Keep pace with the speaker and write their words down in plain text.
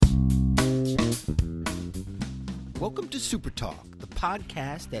Welcome to Super Talk, the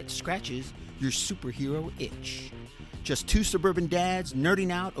podcast that scratches your superhero itch. Just two suburban dads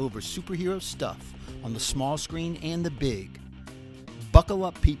nerding out over superhero stuff on the small screen and the big. Buckle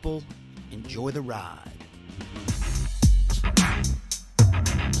up, people. Enjoy the ride.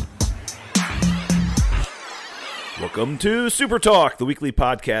 Welcome to Super Talk, the weekly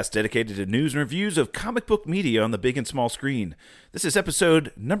podcast dedicated to news and reviews of comic book media on the big and small screen. This is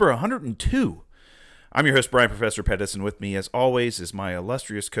episode number 102. I'm your host, Brian Professor Pettis, and with me, as always, is my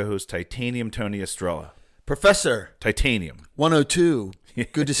illustrious co-host, Titanium Tony Estrella. Professor. Titanium. 102.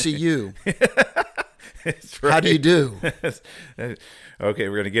 Good to see you. That's right. How do you do? Okay,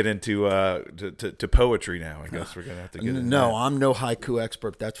 we're going to get into to poetry now. I guess we're going to have to get into No, that. I'm no haiku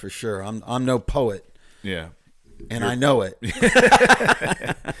expert, that's for sure. I'm no poet. Yeah. And I know it.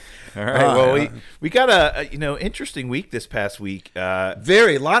 All right. Well, we got a interesting week this past week. A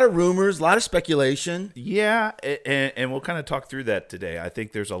lot of rumors, a lot of speculation. Yeah, and we'll kind of talk through that today. I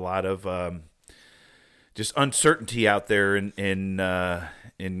think there's a lot of just uncertainty out there in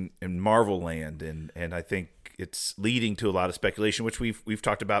Marvel land, and I think it's leading to a lot of speculation, which we've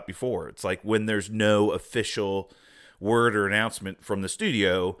talked about before. It's like when there's no official word or announcement from the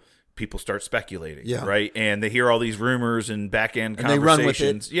studio, people start speculating, right? And they hear all these rumors and back-end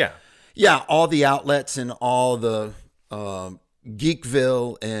conversations. They run with it. Yeah, all the outlets and all the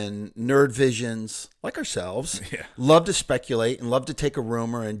Geekville and Nerd Visions, like ourselves, love to speculate and love to take a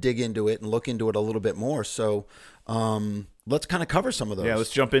rumor and dig into it and look into it a little bit more. So let's kind of cover some of those. Yeah,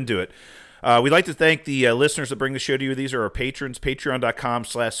 let's jump into it. We'd like to thank the listeners that bring the show to you. These are our patrons.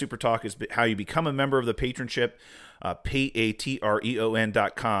 Patreon.com/supertalk is how you become a member of the patronship.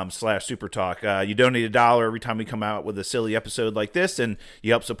 patreon.com/supertalk. You donate $1 every time we come out with a silly episode like this, and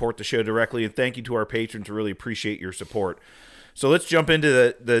you help support the show directly. And thank you to our patrons. We really appreciate your support. So let's jump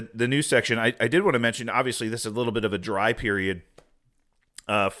into the news section. I did want to mention, obviously, this is a little bit of a dry period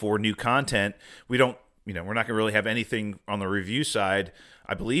for new content. We're not going to really have anything on the review side,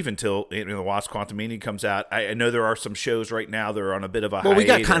 I believe, until the Wasp: Quantumania comes out. I know there are some shows right now that are on a bit of a hiatus. We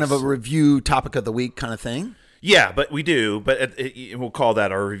got kind of a review topic of the week kind of thing. Yeah, but we do. But we'll call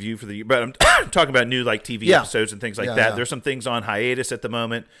that our review for the year. But I'm talking about new TV episodes and things like that. Yeah. There's some things on hiatus at the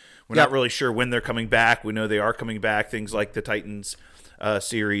moment. We're not really sure when they're coming back. We know they are coming back. Things like the Titans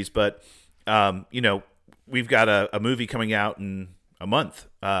series. But we've got a movie coming out in a month.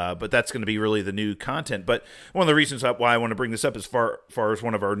 But that's going to be really the new content. But one of the reasons why I want to bring this up as far as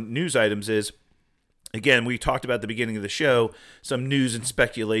one of our news items is, again, we talked about at the beginning of the show, some news and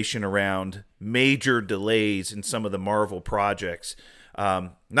speculation around major delays in some of the Marvel projects.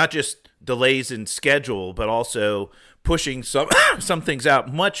 Not just delays in schedule, but also pushing some things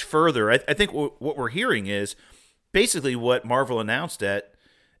out much further. I think what we're hearing is basically what Marvel announced at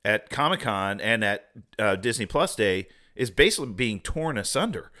Comic-Con and at Disney Plus Day is basically being torn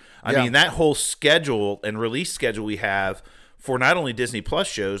asunder. I mean, that whole schedule and release schedule we have for not only Disney Plus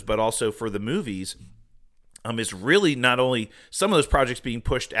shows, but also for the movies, is really not only some of those projects being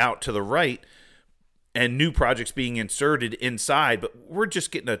pushed out to the right and new projects being inserted inside, but we're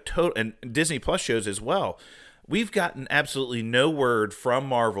just getting a total, and Disney Plus shows as well. We've gotten absolutely no word from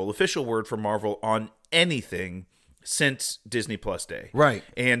Marvel, official word from Marvel, on anything since Disney Plus Day. Right.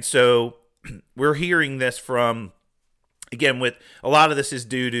 And so we're hearing this from, again, with a lot of this is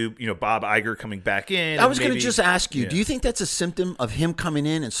due to, Bob Iger coming back in. I was going to just ask you, do you think that's a symptom of him coming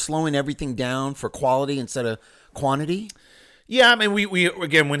in and slowing everything down for quality instead of quantity? Yeah, I mean, we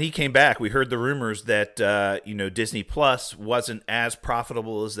again, when he came back, we heard the rumors that, Disney Plus wasn't as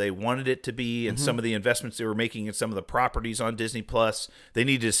profitable as they wanted it to be, and some of the investments they were making in some of the properties on Disney Plus, they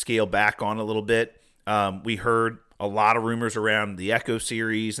needed to scale back on a little bit. We heard a lot of rumors around the Echo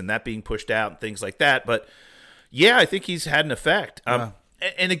series and that being pushed out and things like that, but yeah, I think he's had an effect.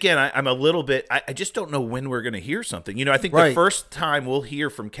 And again, I'm a little bit, I just don't know when we're going to hear something. I think the first time we'll hear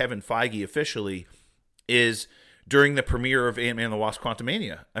from Kevin Feige officially is during the premiere of Ant-Man and the Wasp: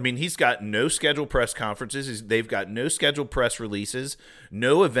 Quantumania. I mean, he's got no scheduled press conferences. They've got no scheduled press releases,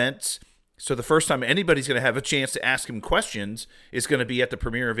 no events. So the first time anybody's going to have a chance to ask him questions is going to be at the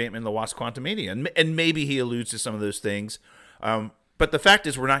premiere of Ant-Man and the Wasp: Quantumania. And maybe he alludes to some of those things. But the fact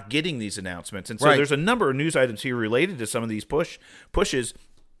is we're not getting these announcements. And so there's a number of news items here related to some of these pushes.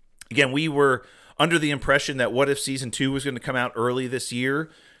 Again, we were under the impression that What If Season 2 was going to come out early this year.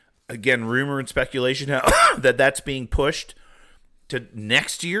 Again, rumor and speculation that's being pushed to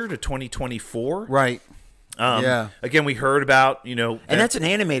next year, to 2024. Right. Again, we heard about, And that's an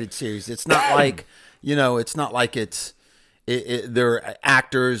animated series. It's not like, they're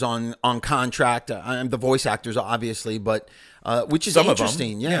actors on contract. The voice actors, obviously, but which is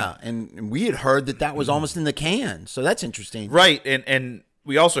interesting. Yeah. And we had heard that was almost in the can. So that's interesting. Right. And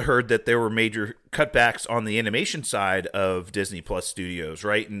we also heard that there were major cutbacks on the animation side of Disney Plus Studios,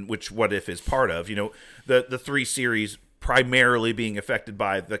 right? And which What If is part of. The 3 series primarily being affected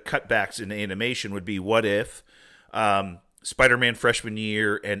by the cutbacks in animation would be What If, Spider-Man Freshman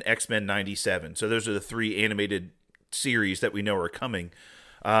Year, and X-Men 97. So those are the 3 animated series that we know are coming.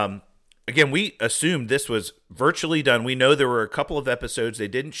 Again, we assumed this was virtually done. We know there were a couple of episodes they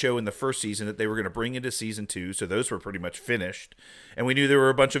didn't show in the first season that they were going to bring into season 2, so those were pretty much finished. And we knew there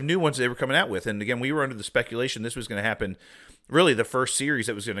were a bunch of new ones they were coming out with. And again, we were under the speculation this was going to happen, really the first series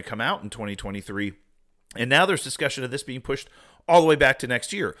that was going to come out in 2023. And now there's discussion of this being pushed all the way back to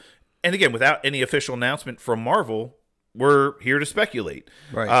next year. And again, without any official announcement from Marvel, we're here to speculate.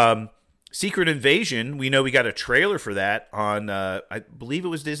 Right. Secret Invasion, we know we got a trailer for that on, I believe it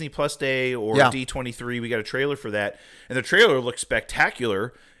was Disney Plus Day or D23. We got a trailer for that. And the trailer looks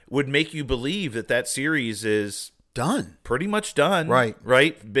spectacular. Would make you believe that series is done. Pretty much done.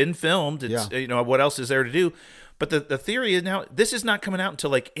 Right? Been filmed. It's, what else is there to do? But the theory is now, this is not coming out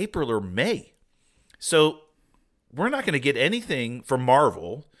until like April or May. So we're not going to get anything from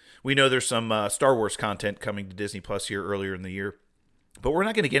Marvel. We know there's some Star Wars content coming to Disney Plus here earlier in the year. But we're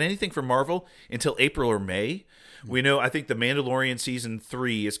not going to get anything from Marvel until April or May. We know, I think The Mandalorian Season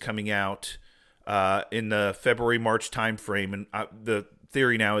 3 is coming out in the February-March timeframe. And the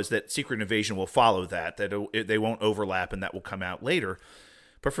theory now is that Secret Invasion will follow that they won't overlap and that will come out later.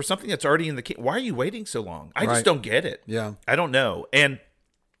 But for something that's already in the why are you waiting so long? I just don't get it. Yeah. I don't know. And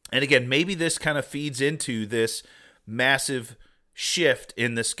again, maybe this kind of feeds into this massive shift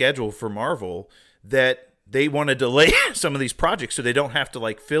in the schedule for Marvel that they want to delay some of these projects so they don't have to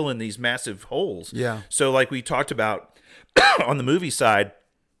like fill in these massive holes. Yeah. So like we talked about on the movie side,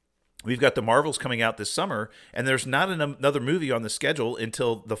 we've got the Marvels coming out this summer, and there's not another movie on the schedule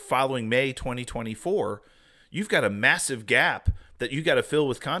until the following May 2024. You've got a massive gap that you got to fill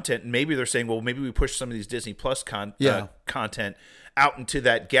with content. And maybe they're saying, well, maybe we push some of these Disney Plus content out into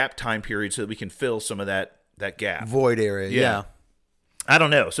that gap time period so that we can fill some of that gap. Void area. Yeah. I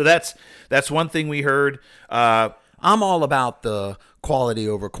don't know. So that's one thing we heard. I'm all about the quality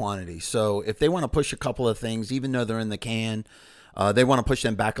over quantity. So if they want to push a couple of things, even though they're in the can, they want to push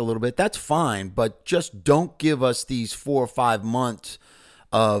them back a little bit, that's fine. But just don't give us these 4 or 5 months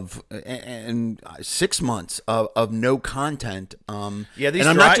and 6 months of no content. These and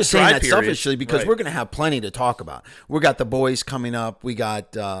I'm not just saying that periods, selfishly because we're going to have plenty to talk about. We got The Boys coming up. We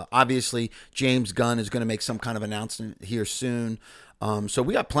got obviously James Gunn is going to make some kind of announcement here soon. So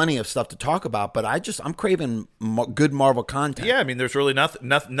we got plenty of stuff to talk about, but I'm craving good Marvel content. Yeah, I mean, there's really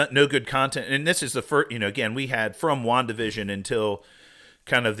no good content, and this is the first. Again, we had from WandaVision until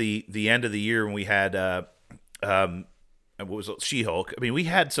kind of the end of the year when we had what was it, She-Hulk. I mean, we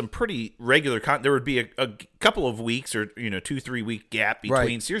had some pretty regular content. There would be a couple of weeks or 2-3 week gap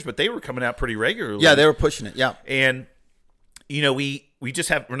between series, but they were coming out pretty regularly. Yeah, they were pushing it. Yeah, and we're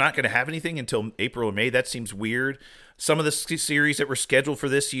not going to have anything until April or May. That seems weird. Some of the series that were scheduled for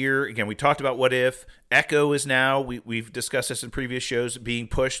this year, again, we talked about What If. Echo is now, we've discussed this in previous shows, being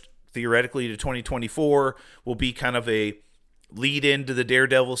pushed theoretically to 2024, will be kind of a lead into the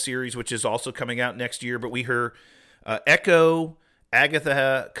Daredevil series, which is also coming out next year. But we heard Echo,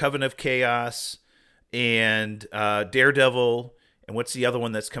 Agatha, Coven of Chaos, and Daredevil, and what's the other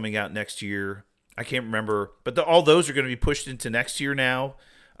one that's coming out next year? I can't remember, but all those are going to be pushed into next year now.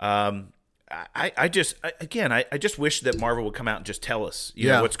 I just wish that Marvel would come out and just tell us,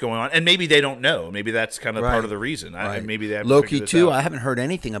 know, what's going on, and maybe they don't know. Maybe that's kind of part of the reason. Maybe they haven't Loki too. I haven't heard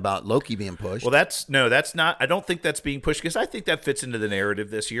anything about Loki being pushed. Well, that's not. I don't think that's being pushed because I think that fits into the narrative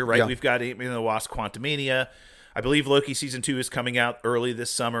this year, right? Yeah. We've got Ant-Man and the Wasp: Quantumania. I believe Loki season 2 is coming out early this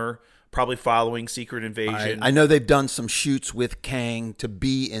summer, probably following Secret Invasion. I know they've done some shoots with Kang to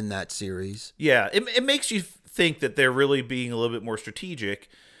be in that series. Yeah, it makes you think that they're really being a little bit more strategic.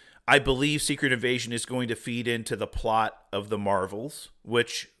 I believe Secret Invasion is going to feed into the plot of the Marvels,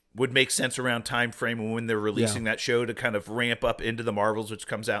 which would make sense around time frame and when they're releasing that show to kind of ramp up into the Marvels, which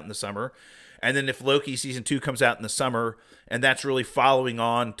comes out in the summer. And then if Loki season 2 comes out in the summer, and that's really following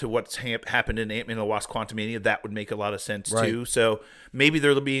on to what's happened in Ant-Man and the Wasp: Quantumania, that would make a lot of sense too. So maybe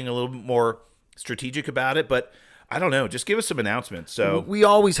they're being a little bit more strategic about it, but I don't know. Just give us some announcements. So we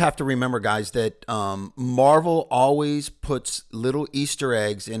always have to remember, guys, that Marvel always puts little Easter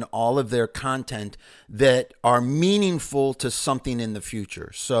eggs in all of their content that are meaningful to something in the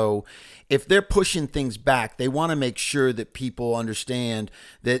future. So if they're pushing things back, they want to make sure that people understand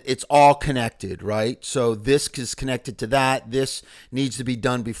that it's all connected, right? So this is connected to that. This needs to be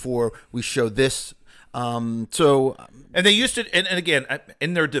done before we show this And they used to, and again,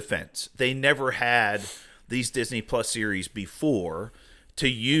 in their defense, they never had these Disney Plus series before to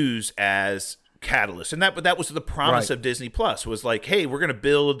use as catalyst, and that was the promise of Disney Plus, was like, hey, we're going to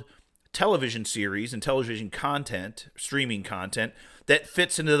build television series and television content, streaming content that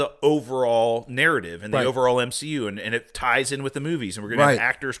fits into the overall narrative and the overall MCU, and it ties in with the movies, and we're going to have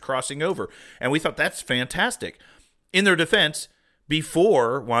actors crossing over, and we thought that's fantastic. In their defense,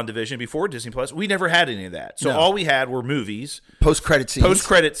 before WandaVision, before Disney Plus, we never had any of that. So all we had were movies, post-credit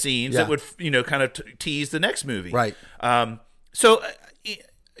scenes that would kind of tease the next movie. Right. So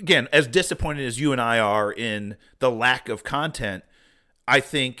again, as disappointed as you and I are in the lack of content, I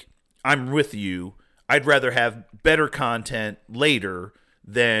think I'm with you. I'd rather have better content later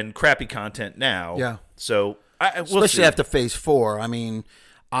than crappy content now. Yeah. So we'll especially see. after Phase 4. I mean,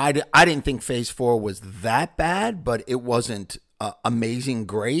 I didn't think Phase 4 was that bad, but it wasn't amazing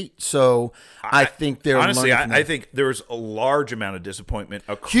great. So I think they're honestly, I think there's a large amount of disappointment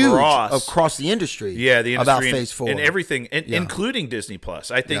across the industry. Yeah, the industry about Phase 4 and everything, including Disney Plus.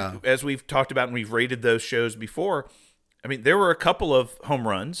 I think as we've talked about and we've rated those shows before, I mean, there were a couple of home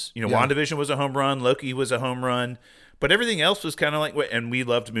runs. WandaVision was a home run, Loki was a home run, but everything else was kind of like, and we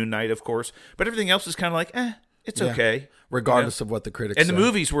loved Moon Knight, of course, but everything else was kind of like, it's okay. Regardless of what the critics say. And the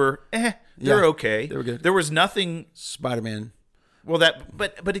movies were, they're okay. They were good. There was nothing. Spider-Man. Well,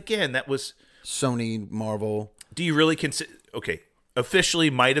 but again, that was Sony, Marvel. Do you really consider? Okay, officially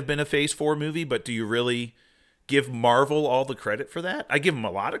might have been a Phase 4 movie, but do you really give Marvel all the credit for that? I give them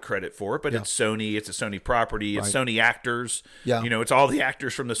a lot of credit for it, but it's Sony. It's a Sony property. It's Sony actors. Yeah, it's all the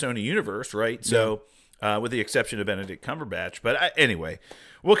actors from the Sony universe, right? So, with the exception of Benedict Cumberbatch. But anyway,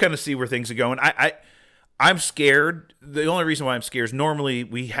 we'll kind of see where things are going. I'm scared. The only reason why I'm scared is normally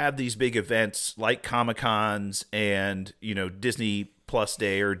we have these big events like Comic-Cons and, Disney Plus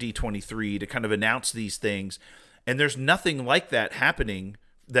Day or D23 to kind of announce these things. And there's nothing like that happening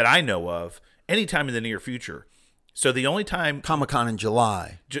that I know of anytime in the near future. So the only time... Comic-Con in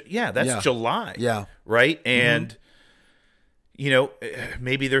July. That's July. Yeah. Right? And...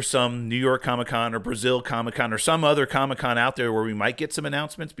 maybe there's some New York Comic-Con or Brazil Comic-Con or some other Comic-Con out there where we might get some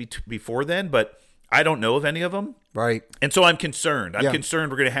announcements before then, but I don't know of any of them. Right. And so I'm concerned. I'm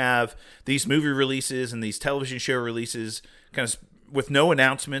concerned we're going to have these movie releases and these television show releases kind of with no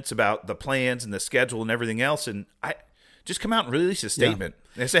announcements about the plans and the schedule and everything else. And I just come out and release a statement.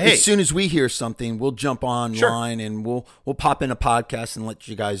 And say, hey. As soon as we hear something, we'll jump online and we'll pop in a podcast and let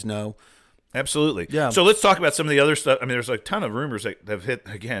you guys know. Absolutely. Yeah. So let's talk about some of the other stuff. I mean, there's a ton of rumors that have hit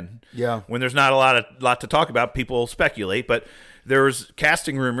again. Yeah. When there's not a lot to talk about, people speculate. But there's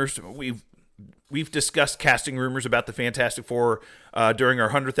casting rumors. We've discussed casting rumors about the Fantastic Four during our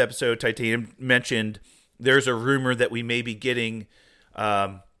 100th episode. Titanium mentioned there's a rumor that we may be getting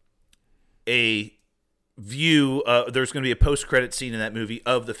a view. There's going to be a post-credit scene in that movie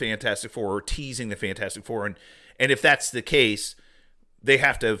of the Fantastic Four, or teasing the Fantastic Four. And if that's the case, they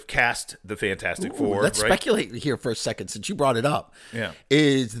have to have cast the Fantastic Four. Let's speculate here for a second since you brought it up. Yeah.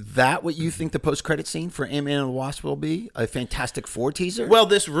 Is that what you think the post-credit scene for Ant-Man and the Wasp will be? A Fantastic Four teaser? Well,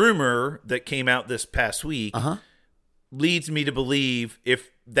 this rumor that came out this past week leads me to believe if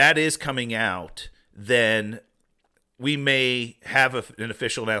that is coming out, then we may have an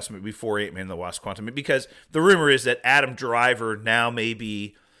official announcement before Ant-Man and the Wasp: Quantumania, because the rumor is that Adam Driver now may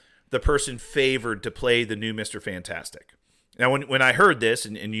be the person favored to play the new Mr. Fantastic. Now, when I heard this,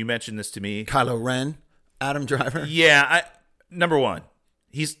 and you mentioned this to me... Kylo Ren, Adam Driver? Yeah, number one,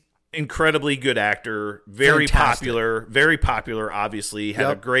 he's incredibly good actor, very popular, obviously.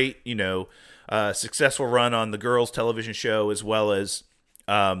 Had a great, successful run on the Girls television show, as well as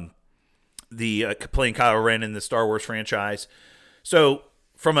playing Kylo Ren in the Star Wars franchise. So,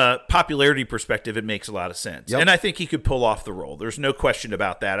 from a popularity perspective, it makes a lot of sense. Yep. And I think he could pull off the role. There's no question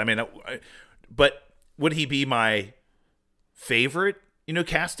about that. I mean, but would he be my favorite,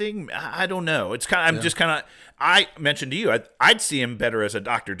 casting? I don't know. It's kind of, I mentioned to you, I'd see him better as a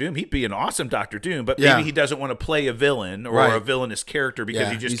Doctor Doom. He'd be an awesome Doctor Doom, but maybe he doesn't want to play a villain or a villainous character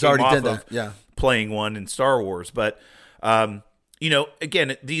because he just came off of playing one in Star Wars. But,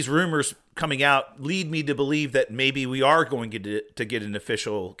 again, these rumors coming out lead me to believe that maybe we are going to get an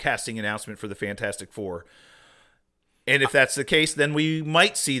official casting announcement for the Fantastic Four. And if that's the case, then we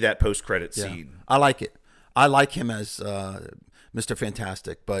might see that post-credit scene. I like it. I like him as Mr.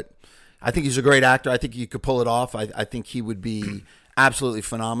 Fantastic, but I think he's a great actor. I think he could pull it off. I think he would be absolutely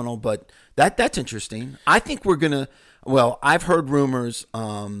phenomenal, but that's interesting. I think we're going to – well, I've heard rumors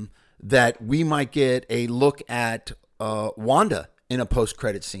that we might get a look at Wanda in a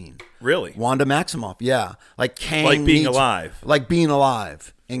post-credit scene. Really? Wanda Maximoff, yeah. Like Kang. Like being alive. Like being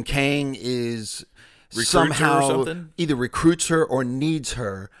alive. And Kang is somehow either recruits her or needs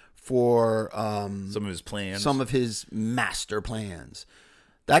her for some of his plans, some of his master plans.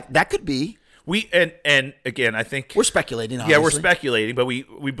 That could be. And again, I think we're speculating. Obviously. Yeah, we're speculating, but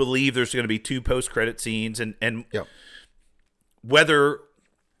we believe there's going to be 2 post-credit scenes, and yep. Whether,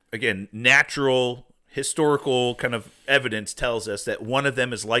 again, natural historical kind of evidence tells us that one of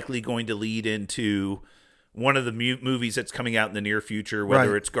them is likely going to lead into one of the movies that's coming out in the near future,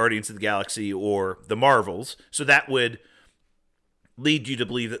 whether it's Guardians of the Galaxy or the Marvels. So that would lead you to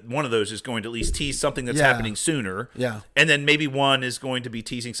believe that one of those is going to at least tease something that's happening sooner. Yeah. And then maybe one is going to be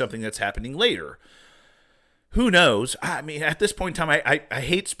teasing something that's happening later. Who knows? I mean, at this point in time, I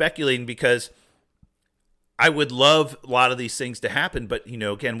hate speculating because I would love a lot of these things to happen, but,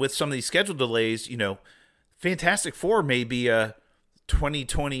 again, with some of these schedule delays, Fantastic Four may be a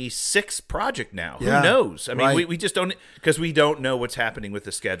 2026 project now. Yeah, who knows? I mean, we just don't, because we don't know what's happening with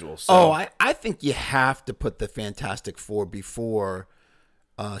the schedule. So. Oh, I think you have to put the Fantastic Four before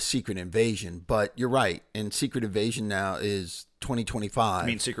Secret Invasion, but you're right. And Secret Invasion now is 2025. I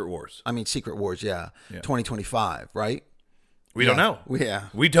mean, Secret Wars, yeah. 2025, right? We don't know. Yeah.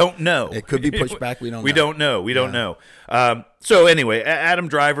 We don't know. It could be pushed back. We don't know. We don't know. So anyway, Adam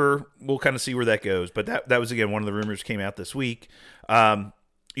Driver, we'll kind of see where that goes. But that was, again, one of the rumors came out this week.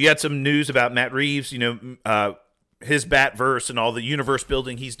 You had some news about Matt Reeves, his Batverse and all the universe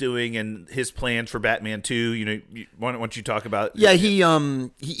building he's doing and his plans for Batman 2. Why don't you talk about? Yeah,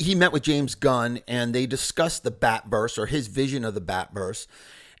 he met with James Gunn and they discussed the Batverse or his vision of the Batverse.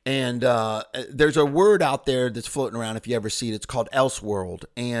 And there's a word out there that's floating around, if you ever see it. It's called Elseworld.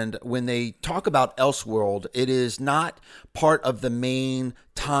 And when they talk about Elseworld, it is not part of the main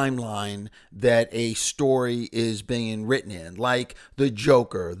timeline that a story is being written in, like the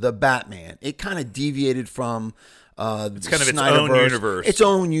Joker, the Batman. It kind of deviated from it's kind of its own universe. Its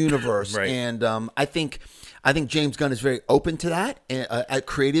own universe. Right. And I think James Gunn is very open to that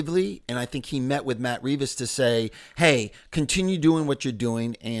creatively, and I think he met with Matt Reeves to say, hey, continue doing what you're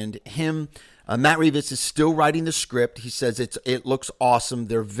doing, and Matt Reeves is still writing the script. He says it looks awesome.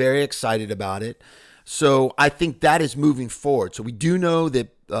 They're very excited about it. So I think that is moving forward. So we do know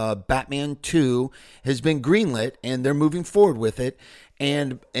that Batman 2 has been greenlit, and they're moving forward with it,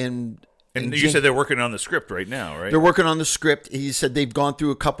 and you said they're working on the script right now, right? They're working on the script. He said they've gone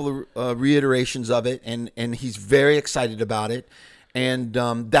through a couple of reiterations of it, and he's very excited about it. And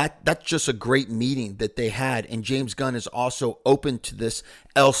that's just a great meeting that they had. And James Gunn is also open to this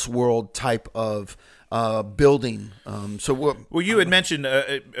Elseworld type of building. You had mentioned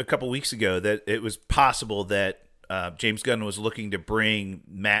a couple weeks ago that it was possible that James Gunn was looking to bring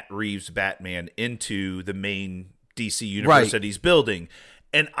Matt Reeves' Batman into the main DC universe that he's building.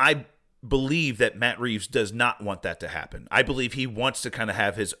 And I believe that Matt Reeves does not want that to happen. I believe he wants to kind of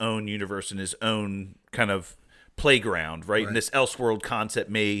have his own universe and his own kind of playground, right? And this Elseworld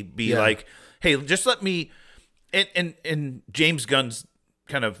concept may be like, hey, just let me, and James Gunn's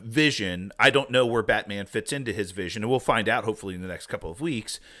kind of vision, I don't know where Batman fits into his vision, and we'll find out hopefully in the next couple of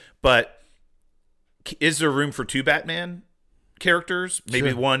weeks, but is there room for 2 Batman characters?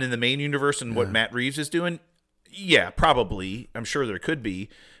 Maybe one in the main universe and what Matt Reeves is doing? Yeah, probably. I'm sure there could be.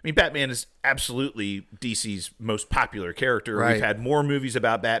 I mean, Batman is absolutely DC's most popular character. Right. We've had more movies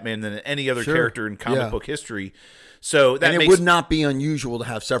about Batman than any other character in comic book history. So that would not be unusual to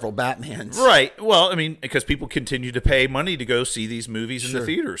have several Batmans. Right. Well, I mean, because people continue to pay money to go see these movies in the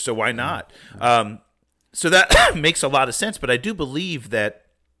theater, so why not? So that makes a lot of sense, but I do believe that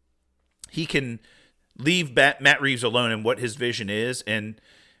he can leave Matt Reeves alone and what his vision is, and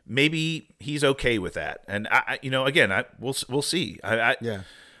maybe he's okay with that. And we'll see.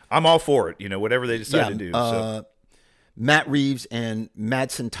 I'm all for it. Whatever they decide to do. So. Matt Reeves and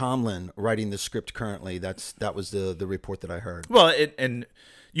Madsen Tomlin writing the script currently. That was the report that I heard. Well, and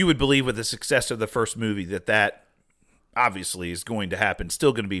you would believe with the success of the first movie that obviously is going to happen.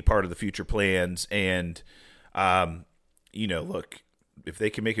 Still going to be part of the future plans. And look, if they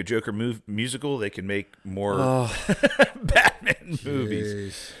can make a Joker musical, they can make more Batman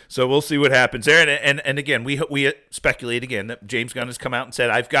movies. So we'll see what happens there. And again, we speculate again that James Gunn has come out and said,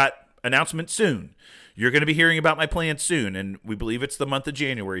 I've got announcements soon. You're going to be hearing about my plans soon, and we believe it's the month of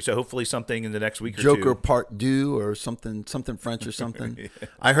January. So hopefully something in the next week or two. Joker Part 2 or something French or something.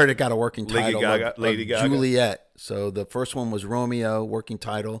 I heard it got a working title Lady Gaga. Juliet. So the first one was Romeo, working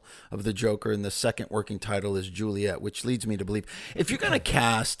title of the Joker, and the second working title is Juliet, which leads me to believe if you're going to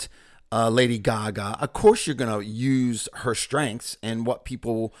cast Lady Gaga, of course you're going to use her strengths and what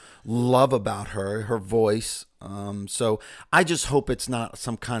people love about her voice. So I just hope it's not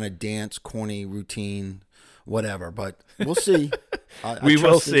some kind of dance, corny routine, whatever. But we'll see. We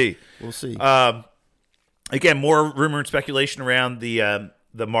will see. We'll see. again, more rumor and speculation around the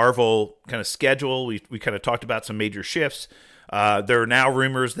Marvel kind of schedule. We kind of talked about some major shifts. There are now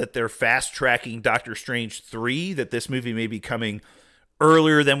rumors that they're fast tracking Doctor Strange 3, that this movie may be coming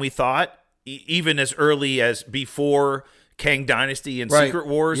earlier than we thought, even as early as before Kang Dynasty and Secret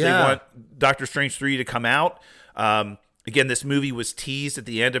Wars. They want Doctor Strange 3 to come out. Again, this movie was teased at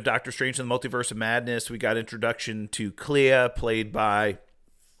the end of Doctor Strange and the Multiverse of Madness. We got introduction to Clea, played by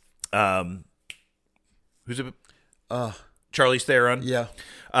who's it? Charlize Theron. Yeah.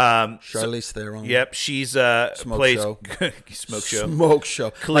 Charlize Theron. Yep, she's Smoke Show. Smoke Show.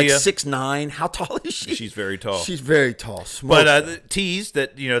 Clea. Like 6'9". How tall is she? She's very tall. She's very tall. But teased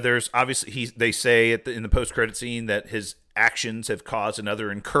that, there's obviously they say in the post-credit scene that his actions have caused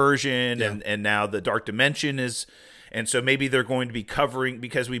another incursion, and now the Dark Dimension is. And so maybe they're going to be covering,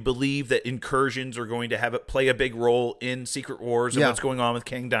 because we believe that incursions are going to play a big role in Secret Wars and what's going on with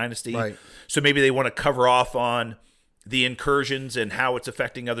Kang Dynasty. Right. So maybe they want to cover off on the incursions and how it's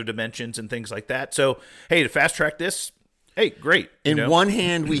affecting other dimensions and things like that. So, hey, to fast track this, hey, great. In one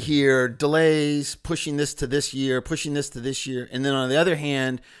hand, we hear delays, pushing this to this year, pushing this to this year. And then on the other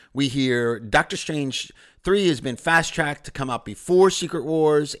hand, we hear Doctor Strange 3 has been fast-tracked to come out before Secret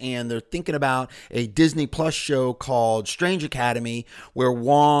Wars, and they're thinking about a Disney Plus show called Strange Academy, where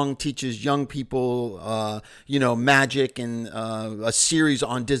Wong teaches young people, magic, and a series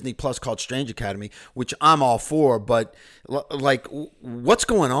on Disney Plus called Strange Academy, which I'm all for. But like, what's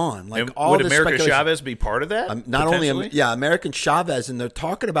going on? Like, and all would this America Chavez be part of that? Not only, American Chavez, and they're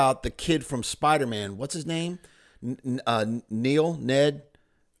talking about the kid from Spider-Man. What's his name? Ned.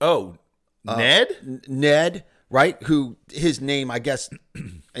 Oh. Ned, right? Who his name, I guess,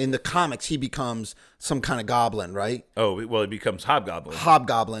 in the comics, he becomes some kind of goblin, right? Oh, well, he becomes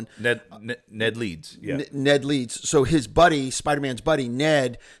Hobgoblin. Ned Leeds. Yeah. Ned Leeds. So his buddy, Spider-Man's buddy,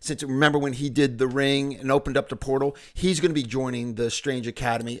 Ned, since remember when he did the ring and opened up the portal, he's going to be joining the Strange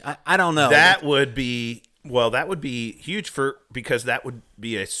Academy. I don't know. That would be huge because that would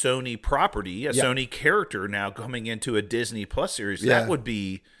be a Sony property, a Sony character now coming into a Disney Plus series. That would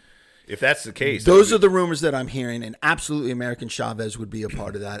be. If that's the case, those are the rumors that I'm hearing, and absolutely American Chavez would be a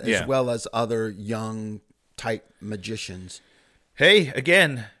part of that, as well as other young type magicians. Hey,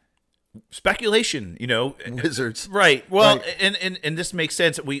 again, speculation, wizards, right? Well, right. And this makes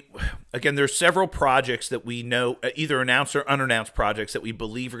sense. There's several projects that we know, either announced or unannounced projects that we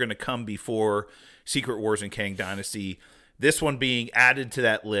believe are going to come before Secret Wars and Kang Dynasty. This one being added to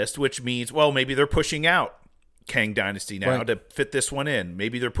that list, which means, well, maybe they're pushing out Kang Dynasty to fit this one in.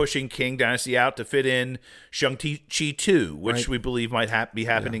 Maybe they're pushing Kang Dynasty out to fit in Shang-Chi 2, which we believe might be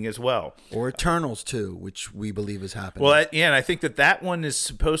happening as well. Or Eternals 2, which we believe is happening. Well, and I think that one is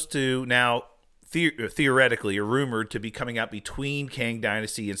supposed to now, theoretically, or rumored to be coming out between Kang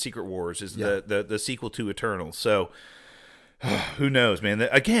Dynasty and Secret Wars, is the sequel to Eternals. So, who knows, man?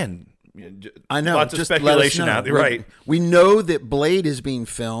 Again, I know. Lots of speculation out there, right? We know that Blade is being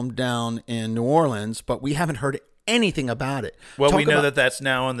filmed down in New Orleans, but we haven't heard anything about it. Well, we know that that's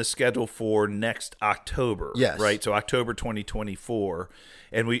now on the schedule for next October. Yes. Right? So October 2024.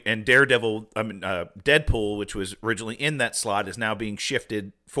 And Daredevil, Deadpool, which was originally in that slot, is now being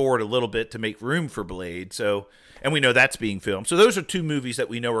shifted forward a little bit to make room for Blade. So, and we know that's being filmed. So those are two movies that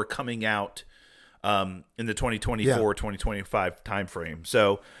we know are coming out in the 2024-2025 timeframe.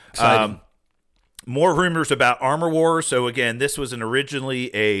 So, more rumors about Armor Wars. So again, this was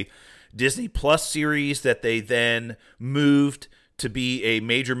originally a Disney Plus series that they then moved to be a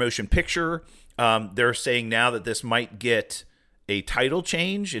major motion picture. They're saying now that this might get a title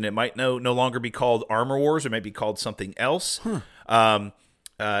change, and it might no longer be called Armor Wars. It might be called something else.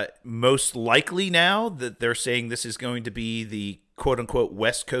 Most likely now that they're saying this is going to be the quote-unquote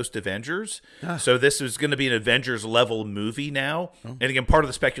West Coast Avengers. So this is going to be an Avengers-level movie now. And again, part of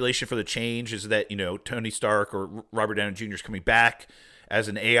the speculation for the change is that, Tony Stark or Robert Downey Jr. is coming back as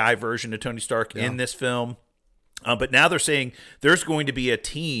an AI version of Tony Stark in this film. But now they're saying there's going to be a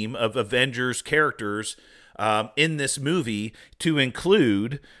team of Avengers characters in this movie to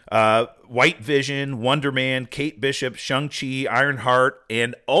include White Vision, Wonder Man, Kate Bishop, Shang-Chi, Ironheart,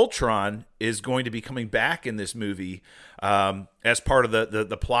 and Ultron is going to be coming back in this movie as part of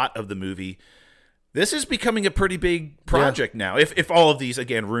the plot of the movie. This is becoming a pretty big project now. If all of these,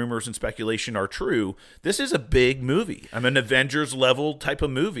 again, rumors and speculation are true, this is a big movie. An Avengers-level type of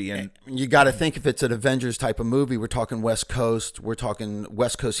movie. And you got to think, if it's an Avengers type of movie, we're talking West Coast. We're talking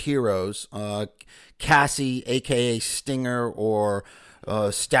West Coast heroes. Cassie, a.k.a. Stinger, or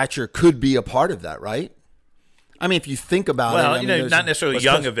Stature could be a part of that, right? I mean, if you think about it. Well, not necessarily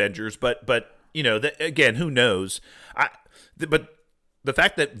young Avengers, but again, who knows? But the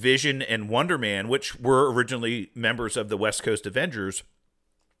fact that Vision and Wonder Man, which were originally members of the West Coast Avengers,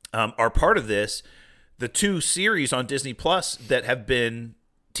 are part of this. The two series on Disney Plus that have been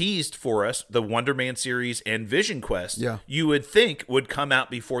teased for us, the Wonder Man series and Vision Quest, you would think would come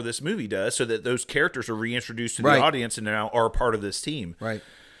out before this movie does, so that those characters are reintroduced to the audience and now are part of this team. Right.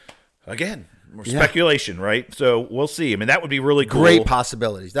 Again, more speculation, right? So we'll see. I mean, that would be really cool. Great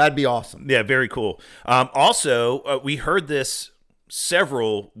possibilities. That'd be awesome. Yeah, very cool. Also, we heard this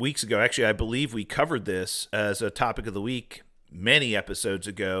several weeks ago. Actually, I believe we covered this as a topic of the week many episodes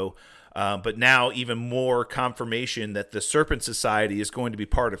ago. But now even more confirmation that the Serpent Society is going to be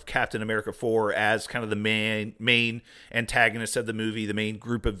part of Captain America 4 as kind of the main antagonist of the movie, the main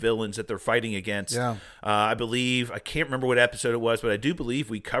group of villains that they're fighting against. Yeah. I believe, I can't remember what episode it was, but I do believe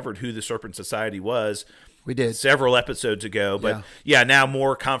we covered who the Serpent Society was. We did. Several episodes ago. But now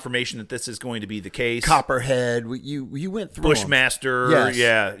more confirmation that this is going to be the case. Copperhead. You went through Bushmaster.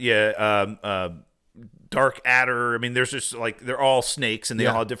 Yes. Dark Adder. I mean, there's just like, they're all snakes and they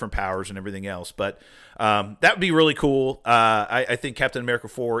all have different powers and everything else. But that would be really cool. I think Captain America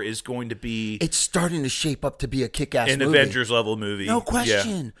 4 is going to be... It's starting to shape up to be a kick-ass movie. An Avengers level movie. No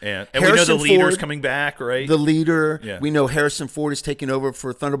question. Yeah. And we know the leader's coming back, right? The leader. Yeah. We know Harrison Ford is taking over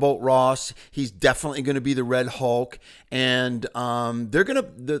for Thunderbolt Ross. He's definitely going to be the Red Hulk. And they're going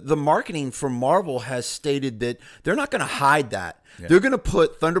to... The marketing for Marvel has stated that they're not going to hide that. Yeah. They're going to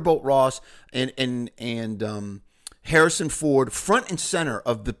put Thunderbolt Ross and Harrison Ford front and center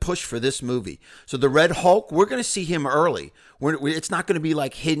of the push for this movie. So the Red Hulk, we're going to see him early. It's not going to be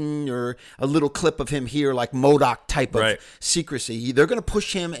like hidden or a little clip of him here, like MODOK type of secrecy. They're going to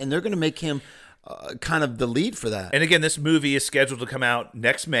push him and they're going to make him kind of the lead for that. And again, this movie is scheduled to come out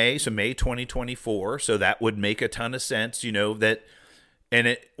next May, so May 2024. So that would make a ton of sense, that... And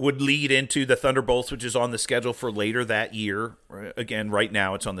it would lead into the Thunderbolts, which is on the schedule for later that year. Again, right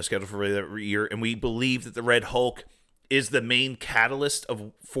now it's on the schedule for later that year. And we believe that the Red Hulk is the main catalyst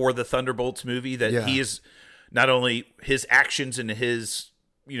for the Thunderbolts movie, that he is not only his actions and his,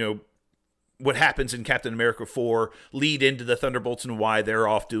 what happens in Captain America 4 lead into the Thunderbolts and why they're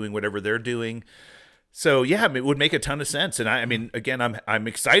off doing whatever they're doing. So, yeah, it would make a ton of sense. And I mean, again, I'm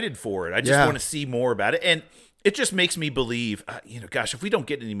excited for it. I just want to see more about it. And it just makes me believe, gosh, if we don't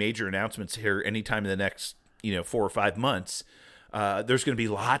get any major announcements here anytime in the next, 4 or 5 months, there's going to be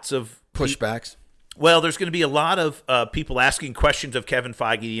lots of pushbacks. Well, there's going to be a lot of people asking questions of Kevin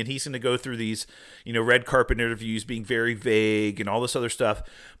Feige, and he's going to go through these, red carpet interviews being very vague and all this other stuff.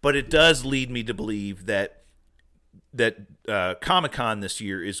 But it does lead me to believe that Comic-Con this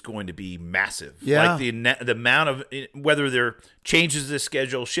year is going to be massive. Yeah. Like the amount of, whether there changes the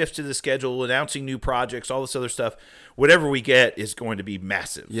schedule, shifts to the schedule, announcing new projects, all this other stuff, whatever we get is going to be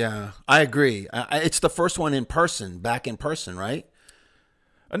massive. Yeah, I agree. It's the first one back in person, right?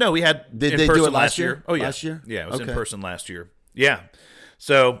 No, we had Did they do it last year? Oh, yeah. Last year? Yeah, it was in person last year. Yeah.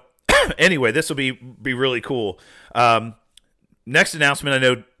 So anyway, this will be really cool. Next announcement I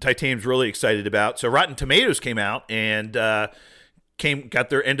know Titanium's really excited about. So Rotten Tomatoes came out and got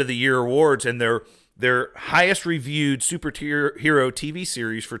their end of the year awards, and their highest reviewed superhero TV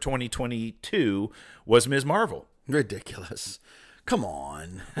series for 2022 was Ms. Marvel. Ridiculous. Come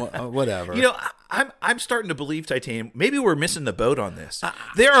on. Whatever. I'm starting to believe, Titanium, maybe we're missing the boat on this.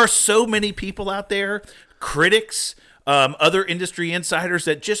 There are so many people out there, critics, other industry insiders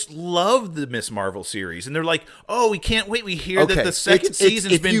that just love the Ms. Marvel series. And they're like, oh, we can't wait. We hear that the second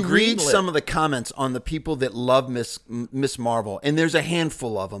season's been greenlit. If you read some of the comments on the people that love Ms. Marvel, and there's a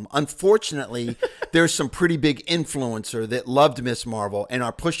handful of them, unfortunately, there's some pretty big influencer that loved Ms. Marvel and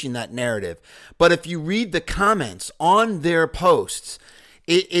are pushing that narrative. But if you read the comments on their posts,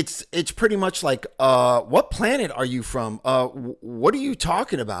 it's pretty much like, what planet are you from? What are you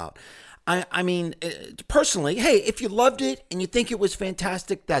talking about? I mean, personally, hey, if you loved it and you think it was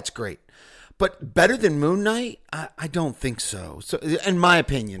fantastic, that's great. But better than Moon Knight? I don't think so. So, in my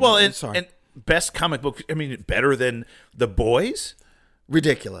opinion. Well, and best comic book, better than The Boys?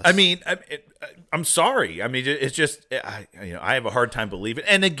 Ridiculous. I'm sorry. It's just, I have a hard time believing it.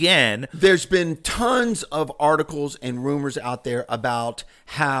 And again, there's been tons of articles and rumors out there about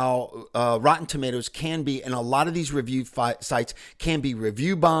how Rotten Tomatoes can be, and a lot of these review sites can be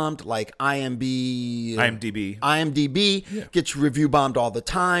review bombed, like IMDb gets review bombed all the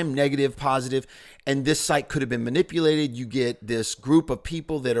time, negative, positive. And this site could have been manipulated. You get this group of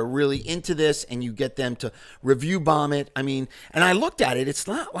people that are really into this, and you get them to review bomb it. And I looked at it. It's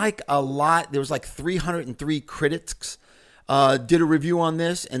not like a lot. There was like 303 critics did a review on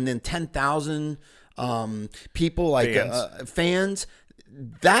this, and then 10,000 people, like fans.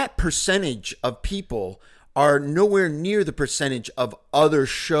 That percentage of people are nowhere near the percentage of other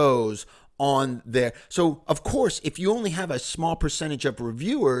shows on there. So, of course, if you only have a small percentage of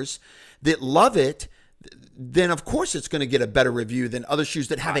reviewers that love it, then of course it's going to get a better review than other shows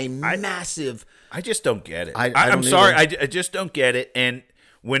that have massive. I just don't get it. I'm sorry. I just don't get it. And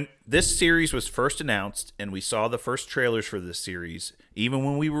when this series was first announced and we saw the first trailers for this series, even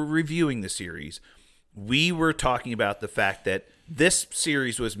when we were reviewing the series, we were talking about the fact that this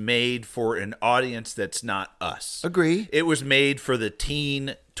series was made for an audience that's not us. Agree. It was made for the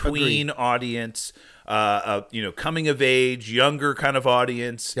tween audience, coming of age, younger kind of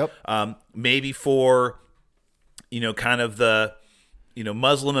audience. Yep. Maybe for, kind of the,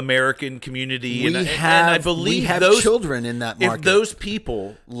 Muslim American community. And I believe we have those children in that market. If those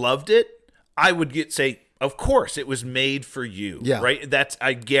people loved it, I would say, of course, it was made for you. Yeah. Right?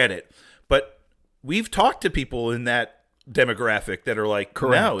 I get it. But we've talked to people in that demographic that are like,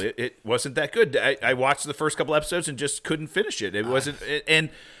 correct. No, it wasn't that good. I watched the first couple episodes and just couldn't finish it. It wasn't.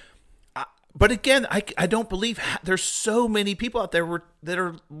 But again, I don't believe there's so many people out there that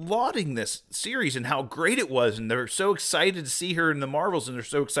are lauding this series and how great it was, and they're so excited to see her in the Marvels, and they're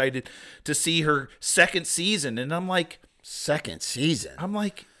so excited to see her second season. And I'm like, second season? I'm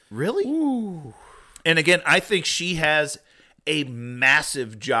like, really? Ooh. And again, I think she has a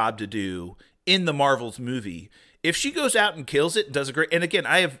massive job to do in the Marvels movie. If she goes out and kills it and does a great, and again,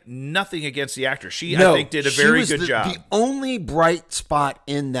 I have nothing against the actress. I think, did a very good job. The only bright spot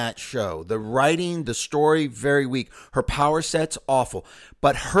in that show. The writing, the story, very weak. Her power set's awful.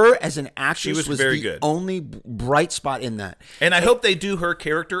 But her as an actress was very the good. only bright spot in that. And I hope they do her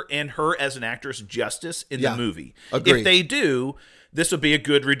character and her as an actress justice in the movie. Agreed. If they do, this will be a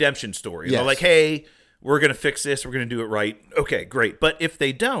good redemption story. Yes. They're like, hey, we're going to fix this. We're going to do it right. Okay, great. But if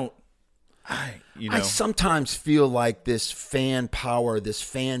they don't, I sometimes feel like this fan power, this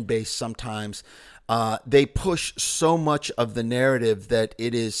fan base, sometimes they push so much of the narrative that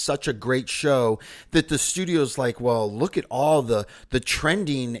it is such a great show that the studio's like, well, look at all the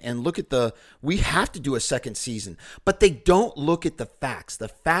trending and look at we have to do a second season. But they don't look at the facts. The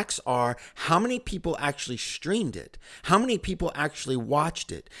facts are how many people actually streamed it? How many people actually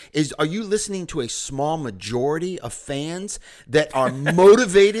watched it? Are you listening to a small majority of fans that are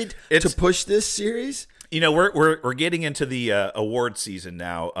motivated to push this series? We're getting into the award season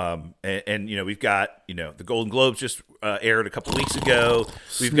now, and we've got the Golden Globes just aired a couple weeks ago.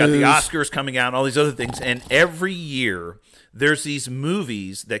 We've got the Oscars coming out, and all these other things, and every year there's these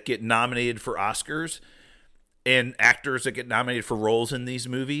movies that get nominated for Oscars, and actors that get nominated for roles in these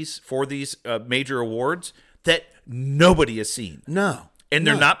movies for these major awards that nobody has seen. No. And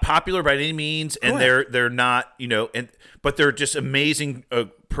they're not popular by any means, and they're not but they're just amazing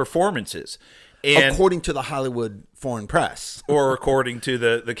performances. And according to the Hollywood Foreign Press, or according to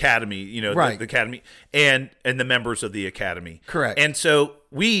the Academy, right. the Academy and the members of the Academy, correct. And so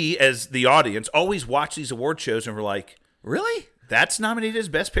we, as the audience, always watch these award shows, and we're like, really? That's nominated as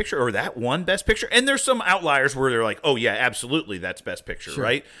Best Picture, or that won Best Picture? And there's some outliers where they're like, oh yeah, absolutely, that's Best Picture, sure.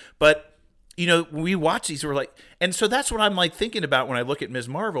 Right? But we watch these, we're like, and so that's what I'm like thinking about when I look at Ms.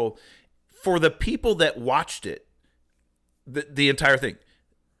 Marvel. For the people that watched it, the entire thing.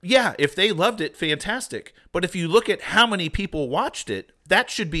 Yeah, if they loved it, fantastic. But if you look at how many people watched it,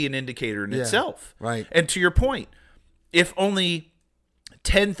 that should be an indicator in itself. Right. And to your point, if only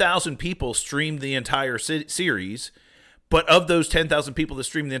 10,000 people streamed the entire series, but of those 10,000 people that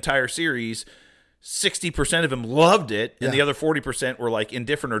streamed the entire series, 60% of them loved it, and the other 40% were like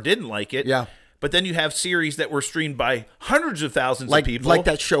indifferent or didn't like it. Yeah. But then you have series that were streamed by hundreds of thousands of people. Like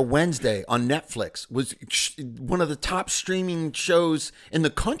that show Wednesday on Netflix was one of the top streaming shows in the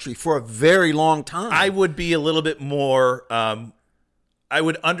country for a very long time. I would be a little bit more, I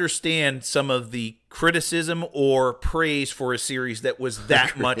would understand some of the criticism or praise for a series that was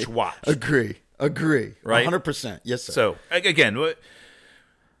that much watched. Agree. Right? 100%. Yes, sir. So, again,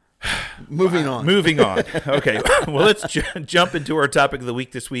 moving on. Okay. Well, let's jump into our topic of the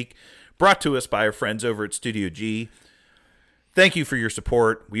week this week. Brought to us by our friends over at Studio G. Thank you for your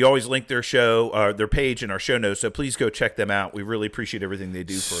support. We always link their page in our show notes, so please go check them out. We really appreciate everything they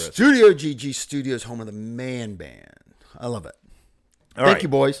do for us. Studio GG Studios, home of the Man Band. I love it. Thank you,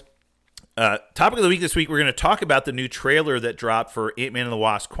 boys. Topic of the week this week, we're going to talk about the new trailer that dropped for Ant-Man and the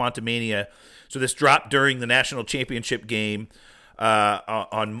Wasp: Quantumania. So this dropped during the national championship game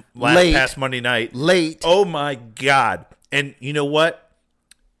on past Monday night. Late. Oh, my God. And you know what?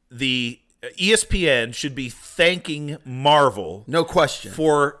 The ESPN should be thanking Marvel, no question,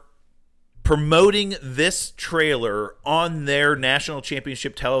 for promoting this trailer on their national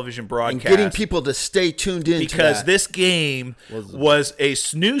championship television broadcast and getting people to stay tuned in because this game was a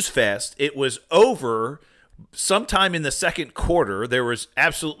snooze fest. It was over sometime in the second quarter, there was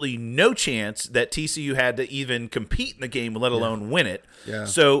absolutely no chance that TCU had to even compete in the game, let alone win it. Yeah.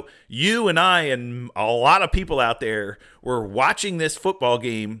 So you and I and a lot of people out there were watching this football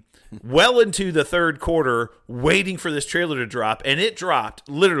game well into the third quarter, waiting for this trailer to drop, and it dropped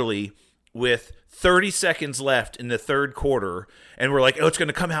literally with 30 seconds left in the third quarter, and we're like, oh, it's going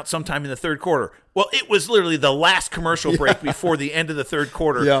to come out sometime in the third quarter. Well, it was literally the last commercial break before the end of the third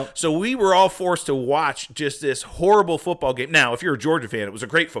quarter. Yeah. So we were all forced to watch just this horrible football game. Now, if you're a Georgia fan, it was a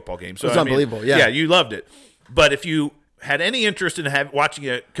great football game. So, it was unbelievable. Yeah, you loved it. But if you had any interest in watching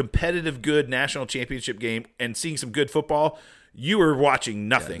a competitive, good national championship game and seeing some good football, you were watching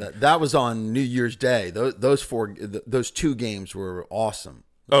nothing. Yeah, that was on New Year's Day. Those two games were awesome.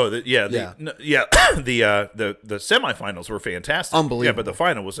 Oh, the semifinals were fantastic. Unbelievable. Yeah, but the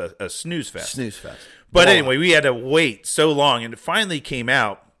final was a snooze fest. Snooze fest. But anyway, we had to wait so long, and it finally came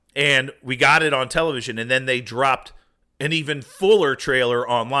out, and we got it on television, and then they dropped an even fuller trailer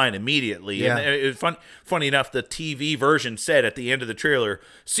online immediately. Yeah. And it was funny enough, the TV version said at the end of the trailer,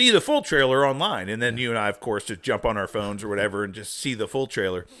 see the full trailer online. And then you and I, of course, just jump on our phones or whatever and just see the full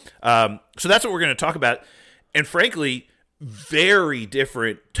trailer. So that's what we're going to talk about. And frankly, very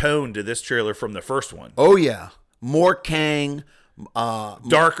different tone to this trailer from the first one. Oh, yeah. More Kang.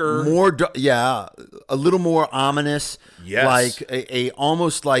 Darker. A little more ominous. Yes. Like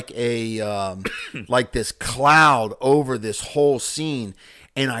almost like like this cloud over this whole scene.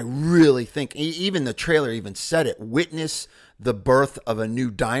 And I really think, even the trailer even said it, witness the birth of a new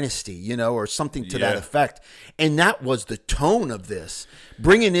dynasty, or something to that effect. And that was the tone of this.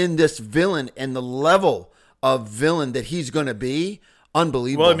 Bringing in this villain and the level of villain that he's going to be,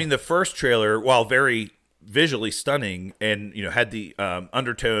 unbelievable. Well, I mean, the first trailer, while very visually stunning and had the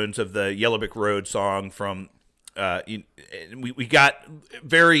undertones of the Yellow Brick Road song from we got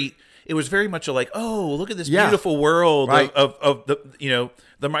it was very much like, oh, look at this beautiful world of the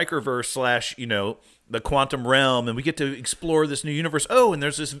the microverse / the quantum realm, and we get to explore this new universe. Oh, and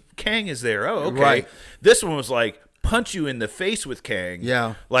there's this Kang is there. Oh, okay. Right. This one was like punch you in the face with Kang.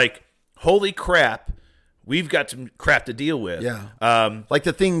 Yeah. Like, holy crap. We've got some crap to deal with. Yeah. Like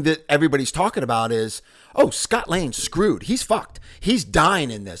the thing that everybody's talking about is, oh, Scott Lang's screwed. He's fucked. He's dying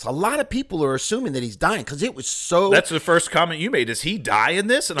in this. A lot of people are assuming that he's dying because it was so. That's the first comment you made. Does he die in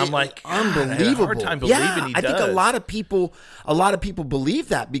this? And I'm like, unbelievable. I had a hard time believing he does. I think a lot of people believe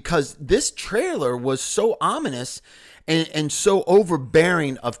that because this trailer was so ominous and so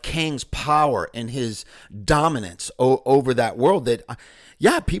overbearing of Kang's power and his dominance over that world that.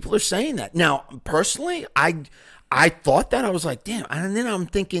 Yeah, people are saying that. Now, personally, I thought that. I was like, damn. And then I'm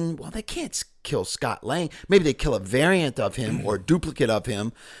thinking, well, they can't kill Scott Lang. Maybe they kill a variant of him or a duplicate of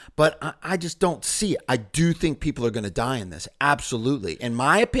him. But I just don't see it. I do think people are going to die in this. Absolutely. In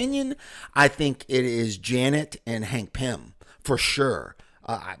my opinion, I think it is Janet and Hank Pym for sure.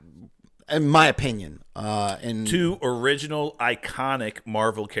 In my opinion. Two original iconic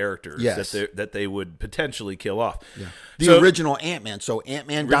Marvel characters that they would potentially kill off. Yeah. The original Ant-Man. So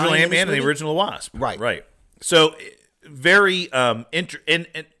Ant-Man dying. Original Ant-Man and the original Wasp. Right. So very and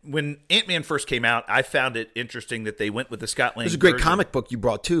when Ant-Man first came out, I found it interesting that they went with the Scott Lang. It was a great comic book you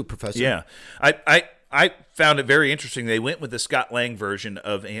brought too, Professor. Yeah. I found it very interesting. They went with the Scott Lang version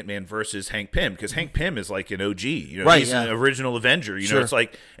of Ant-Man versus Hank Pym because Hank Pym is like an OG. He's an original Avenger. It's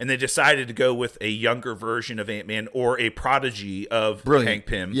like, and they decided to go with a younger version of Ant-Man or a prodigy of Hank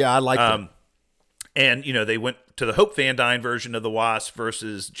Pym. Yeah, I like that. And they went to the Hope Van Dyne version of the Wasp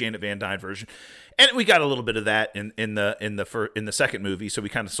versus Janet Van Dyne version, and we got a little bit of that in the second movie. So we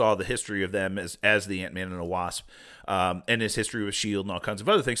kind of saw the history of them as the Ant-Man and the Wasp, and his history with S.H.I.E.L.D. and all kinds of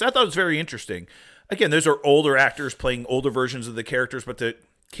other things. I thought it was very interesting. Again, those are older actors playing older versions of the characters, but to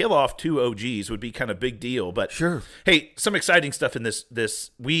kill off two OGs would be kind of big deal. But sure, hey, some exciting stuff in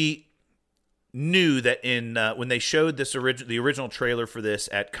this. We knew that in when they showed the original trailer for this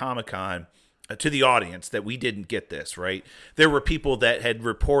at Comic-Con to the audience that we didn't get this, right? There were people that had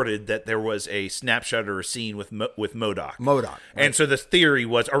reported that there was a snapshot or a scene with MODOK. Right. And so the theory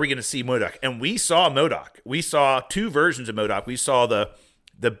was, are we going to see MODOK? And we saw MODOK. We saw two versions of MODOK. We saw the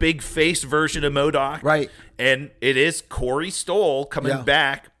big face version of MODOK. Right. And it is Corey Stoll coming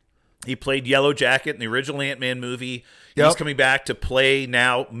back. He played Yellow Jacket in the original Ant-Man movie. He's coming back to play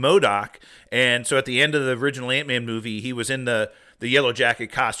now MODOK. And so at the end of the original Ant-Man movie, he was in the Yellow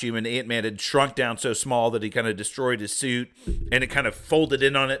Jacket costume, and Ant-Man had shrunk down so small that he kind of destroyed his suit, and it kind of folded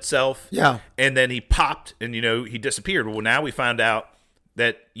in on itself. Yeah. And then he popped, and, he disappeared. Well, now we found out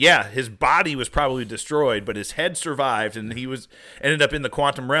that, his body was probably destroyed, but his head survived, and he ended up in the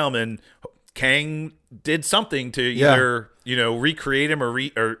quantum realm, and Kang did something to either, recreate him or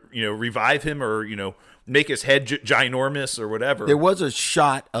revive him or, make his head ginormous or whatever. There was a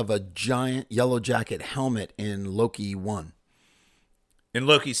shot of a giant Yellow Jacket helmet in Loki 1. In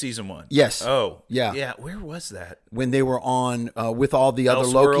Loki season 1? Yes. Oh. Yeah. Yeah, where was that? When they were on with all the other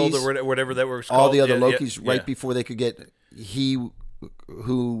Elseworld Lokis. or whatever that was called. All the other Lokis right before they could get He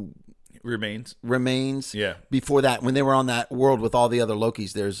Who Remains. Yeah. Before that, when they were on that world with all the other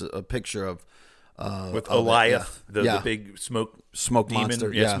Lokis, there's a picture of with Goliath, the big smoke demon.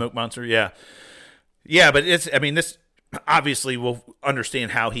 monster. Smoke monster. Yeah. Yeah, but this obviously we'll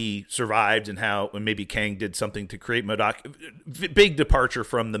understand how he survived and how maybe Kang did something to create MODOK. Big departure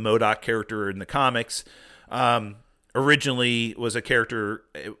from the MODOK character in the comics. Originally was a character,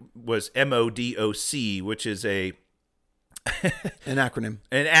 it was MODOC, which is an acronym.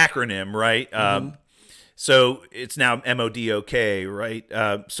 An acronym, right? So it's now MODOK,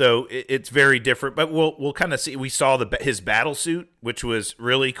 right? So it's very different, but we'll kind of see. We saw his battle suit, which was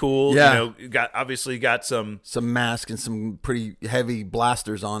really cool. Yeah, got some mask and some pretty heavy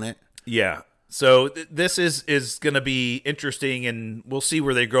blasters on it. Yeah. So this is going to be interesting, and we'll see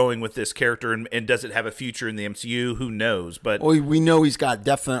where they're going with this character, and does it have a future in the MCU? Who knows? But we know he's got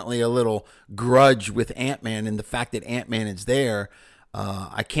definitely a little grudge with Ant-Man, and the fact that Ant-Man is there.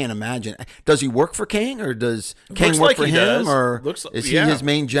 I can't imagine. Does he work for Kang, or does Kang work for him, or is he his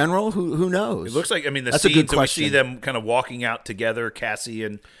main general? Who knows? It looks like. The scenes that we see them kind of walking out together, Cassie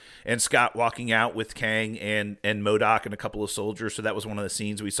and Scott walking out with Kang and MODOK and a couple of soldiers. So that was one of the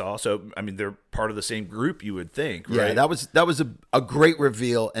scenes we saw. So they're part of the same group, you would think, right? Yeah, that was a great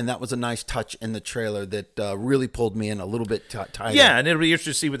reveal, and that was a nice touch in the trailer that really pulled me in a little bit tighter. Yeah, and it'll be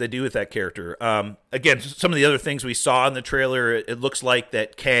interesting to see what they do with that character. Again, some of the other things we saw in the trailer, it looks like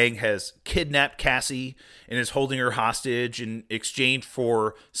that Kang has kidnapped Cassie and is holding her hostage in exchange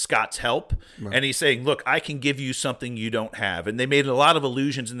for Scott's help. Right. And he's saying, look, I can give you something you don't have. And they made a lot of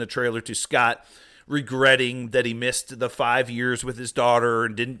allusions in the trailer to Scott regretting that he missed the 5 years with his daughter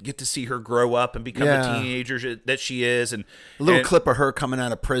and didn't get to see her grow up and become the teenager that she is. And a little clip of her coming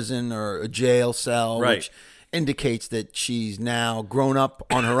out of prison or a jail cell, right, which indicates that she's now grown up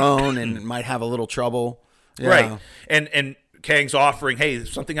on her own and might have a little trouble. Yeah. Right. And Kang's offering, hey,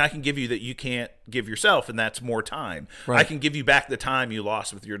 something I can give you that you can't give yourself, and that's more time. Right. I can give you back the time you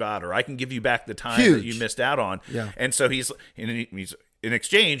lost with your daughter. I can give you back the time that you missed out on. Yeah. And so he's in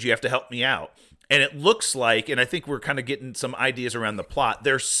exchange, you have to help me out. And it looks like, and I think we're kind of getting some ideas around the plot,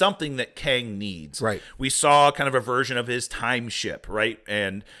 there's something that Kang needs. Right. We saw kind of a version of his time ship, right?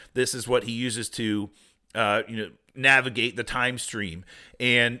 And this is what he uses to, navigate the time stream.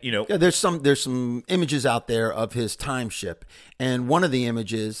 And there's some images out there of his time ship, and one of the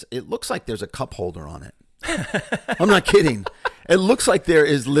images, it looks like there's a cup holder on it. I'm not kidding. It looks like there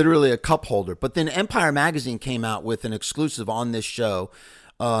is literally a cup holder. But then Empire Magazine came out with an exclusive on this show,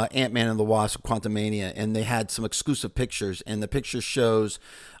 Ant-Man and the Wasp: Quantumania, and they had some exclusive pictures, and the picture shows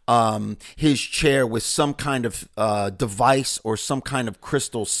his chair with some kind of device or some kind of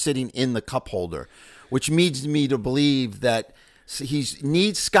crystal sitting in the cup holder, which leads me to believe that he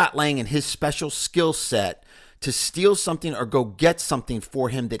needs Scott Lang and his special skill set to steal something or go get something for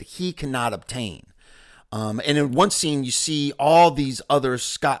him that he cannot obtain. And in one scene, you see all these other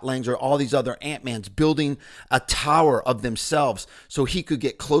Scott Langs or all these other Ant-Mans building a tower of themselves so he could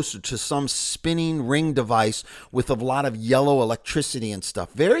get closer to some spinning ring device with a lot of yellow electricity and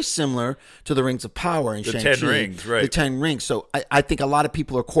stuff. Very similar to the Rings of Power in Shang-Chi. The 10 rings, right. The 10 rings. So I think a lot of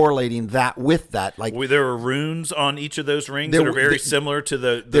people are correlating that with that. Like, there were runes on each of those rings that are very similar to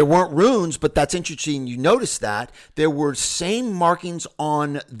the... There weren't runes, but that's interesting. You notice that. There were same markings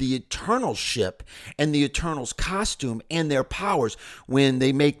on the Eternal ship and the Eternals costume and their powers. When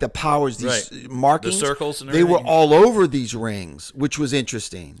they make the powers, these markings, the circles, and they were all over these rings, which was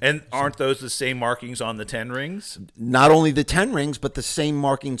interesting. And aren't those the same markings on the 10 rings? Not only the 10 rings, but the same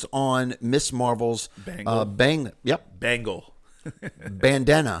markings on Miss Marvel's bangle. Bangle.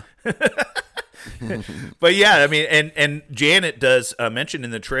 Bandana. But yeah, and Janet does mention in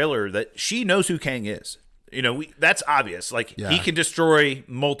the trailer that she knows who Kang is. That's obvious. Like, he can destroy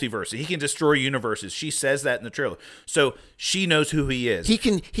multiverses. He can destroy universes. She says that in the trailer. So she knows who he is. He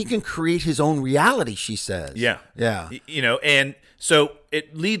can create his own reality, she says. Yeah. Yeah. And so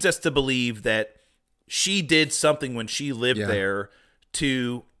it leads us to believe that she did something when she lived there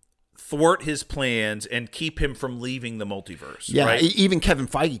to thwart his plans and keep him from leaving the multiverse. Yeah, right? Even Kevin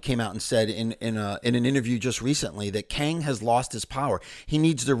Feige came out and said in an interview just recently that Kang has lost his power. He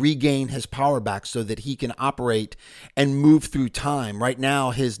needs to regain his power back so that he can operate and move through time. Right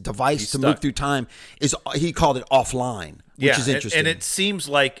now, his device move through time is, he called it offline, which is interesting. And it seems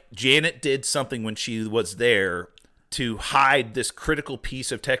like Janet did something when she was there to hide this critical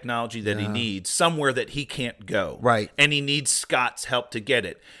piece of technology that he needs somewhere that he can't go. Right. And he needs Scott's help to get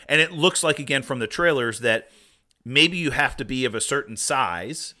it. And it looks like, again, from the trailers, that maybe you have to be of a certain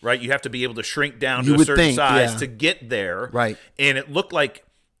size, right? You have to be able to shrink down to a certain size to get there. Right. And it looked like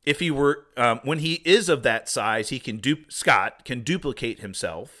if he were, when he is of that size, Scott can duplicate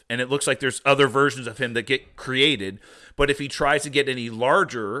himself. And it looks like there's other versions of him that get created. But if he tries to get any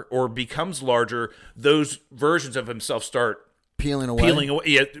larger or becomes larger, those versions of himself start peeling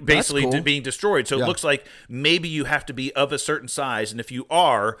away, basically cool. being destroyed. So it looks like maybe you have to be of a certain size. And if you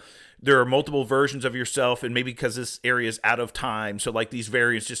are, there are multiple versions of yourself, and maybe because this area is out of time, so like these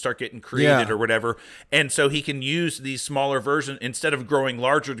variants just start getting created or whatever. And so he can use these smaller versions instead of growing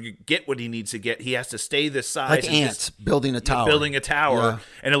larger to get what he needs to get. He has to stay this size, like ants building a tower.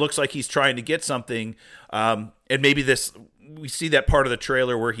 And it looks like he's trying to get something. And maybe we see that part of the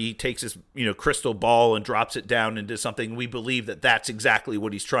trailer where he takes his crystal ball and drops it down into something. We believe that that's exactly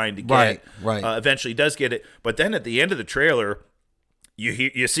what he's trying to get. Right. Eventually, he does get it, but then at the end of the trailer,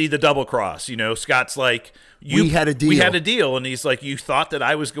 you see the double cross. Scott's like, we had a deal, and he's like, you thought that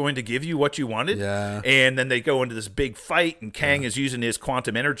I was going to give you what you wanted, and then they go into this big fight, and Kang is using his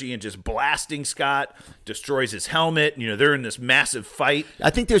quantum energy and just blasting Scott, destroys his helmet. They're in this massive fight. I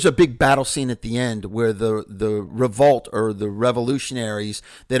think there's a big battle scene at the end where the revolt or the revolutionaries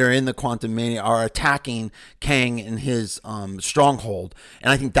that are in the Quantum Mania are attacking Kang in his stronghold,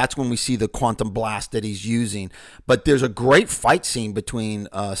 and I think that's when we see the quantum blast that he's using. But there's a great fight scene between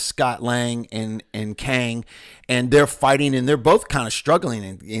Scott Lang and Kang, and they're fighting, and they're both kind of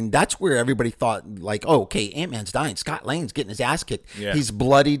struggling, and that's where everybody thought, like, oh, okay, Ant-Man's dying, Scott Lang's getting his ass kicked, he's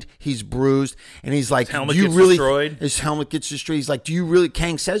bloodied, he's bruised, and he's like, destroyed. His helmet gets destroyed. He's like,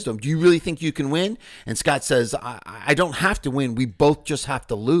 Kang says to him, do you really think you can win? And Scott says, I don't have to win, we both just have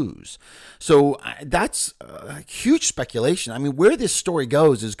to lose. So that's huge speculation. I mean, where this story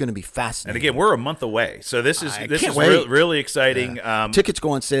goes is going to be fascinating. And again, we're a month away, so this is really exciting. Tickets go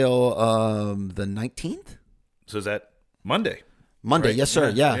on sale the 19th. So is that Monday? Monday, right? Yes,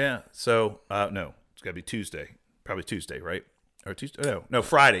 sir. Yeah. So no, it's got to be Tuesday. Probably Tuesday, right? Or Tuesday? No,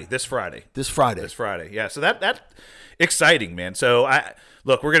 Friday. This Friday. Yeah. So that exciting, man. So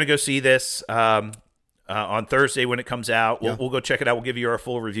we're gonna go see this on Thursday when it comes out. We'll go check it out. We'll give you our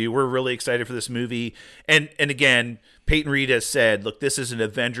full review. We're really excited for this movie. And again, Peyton Reed has said, look, this is an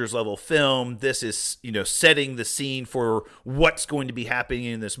Avengers level film. This is, setting the scene for what's going to be happening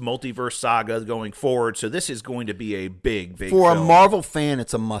in this multiverse saga going forward. So this is going to be a big for film. A Marvel fan,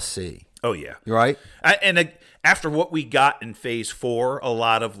 it's a must see. Oh yeah. You're right. And after what we got in Phase 4, a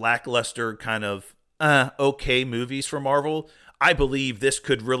lot of lackluster kind of okay movies for Marvel, I believe this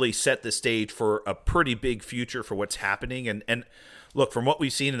could really set the stage for a pretty big future for what's happening. And look, from what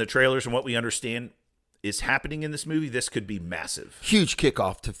we've seen in the trailers and what we understand is happening in this movie, this could be massive. Huge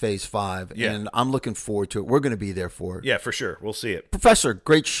kickoff to Phase 5, and I'm looking forward to it. We're going to be there for it. Yeah, for sure. We'll see it. Professor,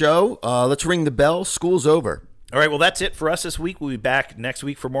 great show. Let's ring the bell. School's over. All right, well, that's it for us this week. We'll be back next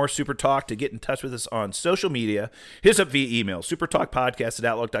week for more Super Talk. To get in touch with us on social media, hit us up via email,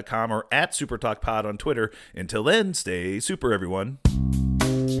 supertalkpodcast@outlook.com or @supertalkpod on Twitter. Until then, stay super, everyone.